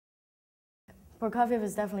Prokofiev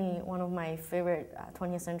is definitely one of my favorite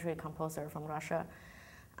 20th century composers from Russia.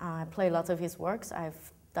 I play lots of his works.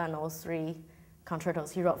 I've done all 3 concertos.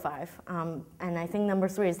 He wrote 5. And I think number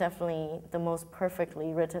 3 is definitely the most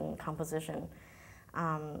perfectly written composition.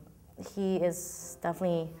 He is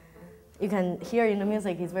definitely, you can hear in the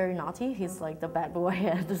music, he's very naughty. He's like the bad boy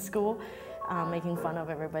at the school, making fun of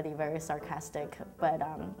everybody, very sarcastic. But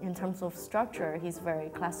in terms of structure, he's very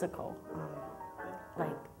classical.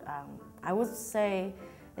 I would say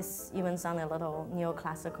it's even sounding a little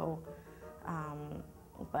neoclassical,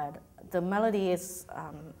 but the melody is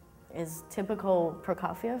typical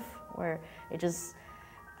Prokofiev, where it just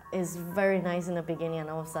is very nice in the beginning, and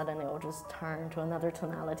all of a sudden it will just turn to another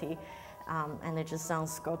tonality, and it just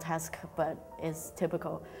sounds grotesque, but it's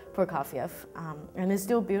typical Prokofiev. And it's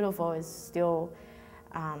still beautiful. It's still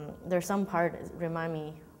there's some part that remind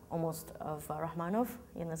me almost of Rachmaninoff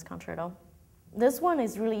in this concerto. This one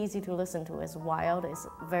is really easy to listen to. It's wild. It's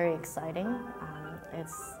very exciting.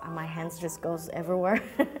 My hands just goes everywhere,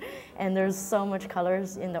 and there's so much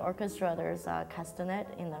colors in the orchestra. There's castanet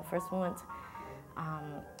in the first movement.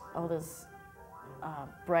 All this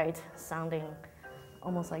bright sounding,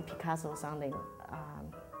 almost like Picasso sounding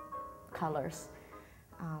colors.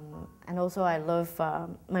 And also I love,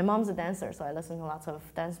 my mom's a dancer, so I listen to lots of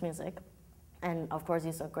dance music. And of course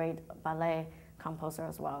he's a great ballet composer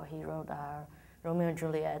as well. He wrote Romeo and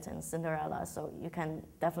Juliet and Cinderella, so you can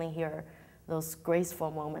definitely hear those graceful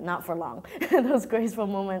moments, not for long, those graceful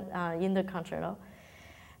moments in the concerto.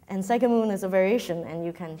 And second movement is a variation, and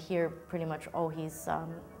you can hear pretty much all his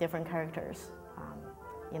different characters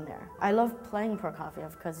in there. I love playing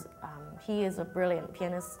Prokofiev because he is a brilliant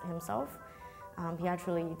pianist himself. He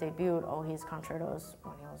actually debuted all his concertos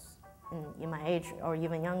when he was in my age or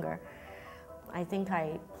even younger. I think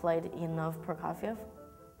I played enough Prokofiev,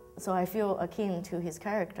 so I feel akin to his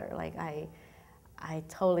character. Like I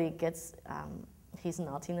totally get his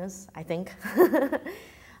naughtiness, I think.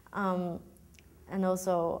 And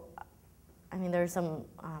also, I mean, there's some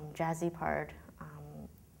jazzy part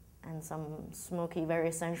and some smoky,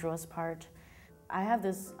 very sensuous part. I have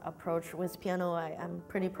this approach with piano. I'm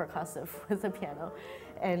pretty percussive with the piano,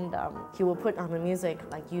 and he will put on the music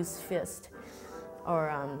like use fist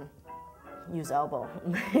or use elbow,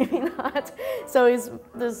 maybe not. So it's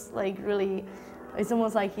this like really, it's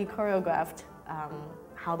almost like he choreographed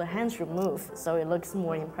how the hands should move, so it looks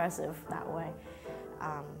more impressive that way.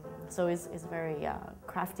 So it's very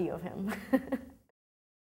crafty of him.